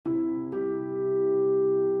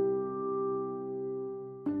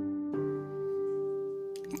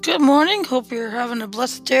Good morning. Hope you're having a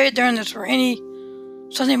blessed day during this rainy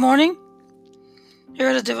Sunday morning.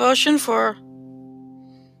 Here's a devotion for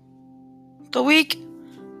the week,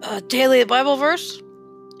 a daily Bible verse.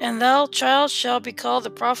 And thou, child, shalt be called the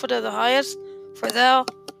prophet of the highest, for thou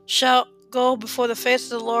shalt go before the face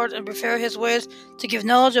of the Lord and prepare his ways to give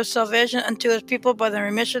knowledge of salvation unto his people by the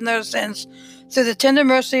remission of their sins, through the tender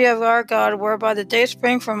mercy of our God, whereby the day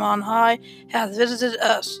spring from on high hath visited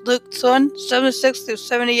us. Luke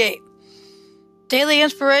 1:76-78. Daily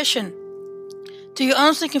inspiration. Do you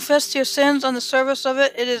honestly confess to your sins on the surface of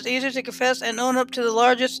it? It is easier to confess and own up to the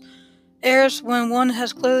largest errors when one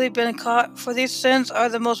has clearly been caught, for these sins are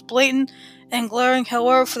the most blatant and glaring.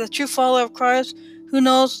 However, for the true follower of Christ, who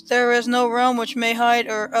knows there is no realm which may hide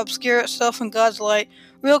or obscure itself in God's light,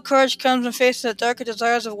 real courage comes in facing the darker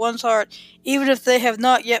desires of one's heart, even if they have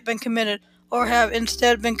not yet been committed, or have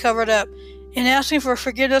instead been covered up. In asking for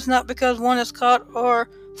forgiveness, not because one is caught or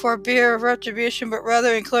for fear of retribution, but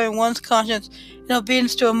rather in clearing one's conscience in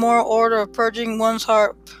obedience to a moral order of purging one's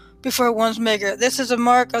heart before one's Maker. This is a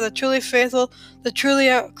mark of the truly faithful, the truly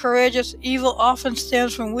courageous. Evil often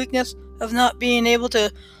stems from weakness of not being able to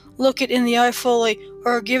look it in the eye fully,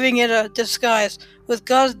 or giving it a disguise. With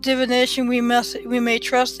God's divination we may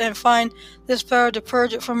trust and find this power to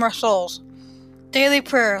purge it from our souls. Daily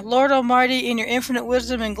prayer. Lord Almighty, in your infinite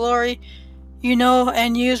wisdom and glory, you know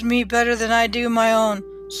and use me better than I do my own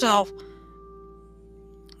self.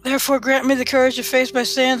 Therefore grant me the courage to face my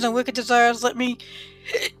sins and wicked desires. Let me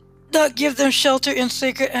not give them shelter in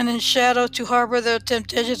secret and in shadow, to harbor their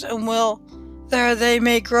temptations and will there they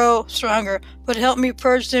may grow stronger. But help me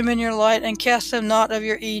purge them in your light and cast them not of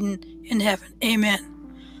your Eden in heaven. Amen.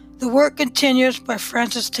 The Work Continues by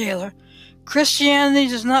Francis Taylor. Christianity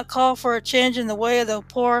does not call for a change in the way the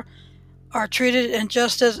poor are treated, and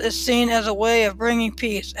justice is seen as a way of bringing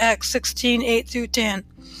peace. Acts 16:8-10.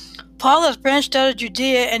 Paul has branched out of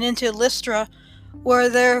Judea and into Lystra, where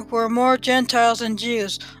there were more Gentiles than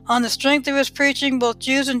Jews. On the strength of his preaching, both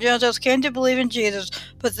Jews and Gentiles came to believe in Jesus,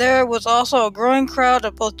 but there was also a growing crowd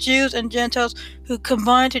of both Jews and Gentiles who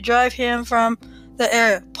combined to drive him from the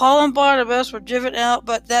area. Paul and Barnabas were driven out,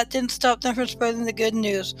 but that didn't stop them from spreading the good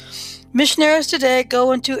news. Missionaries today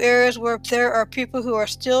go into areas where there are people who are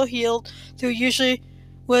still healed through, usually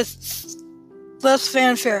with less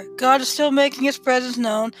fanfare. God is still making his presence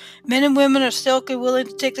known. Men and women are still willing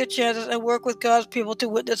to take their chances and work with God's people to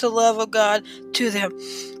witness the love of God to them.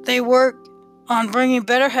 They work on bringing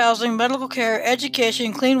better housing, medical care,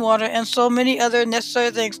 education, clean water, and so many other necessary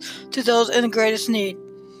things to those in the greatest need,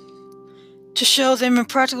 to show them in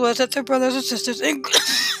practical ways that their brothers and sisters in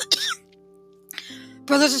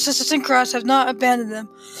Christ have not abandoned them.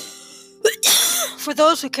 For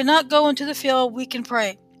those who cannot go into the field, we can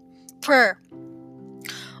pray. Prayer.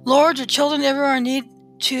 Lord, your children everywhere need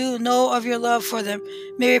to know of your love for them.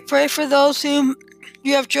 May we pray for those whom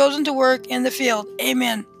you have chosen to work in the field.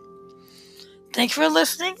 Amen. Thank you for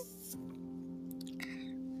listening.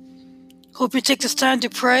 Hope you take this time to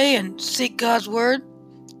pray and seek God's word,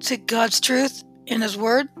 seek God's truth in his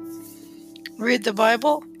word. Read the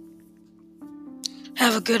Bible.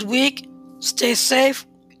 Have a good week. Stay safe.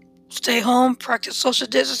 Stay home. Practice social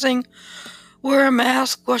distancing. Wear a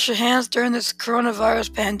mask. Wash your hands during this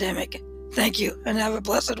coronavirus pandemic. Thank you, and have a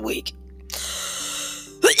blessed week.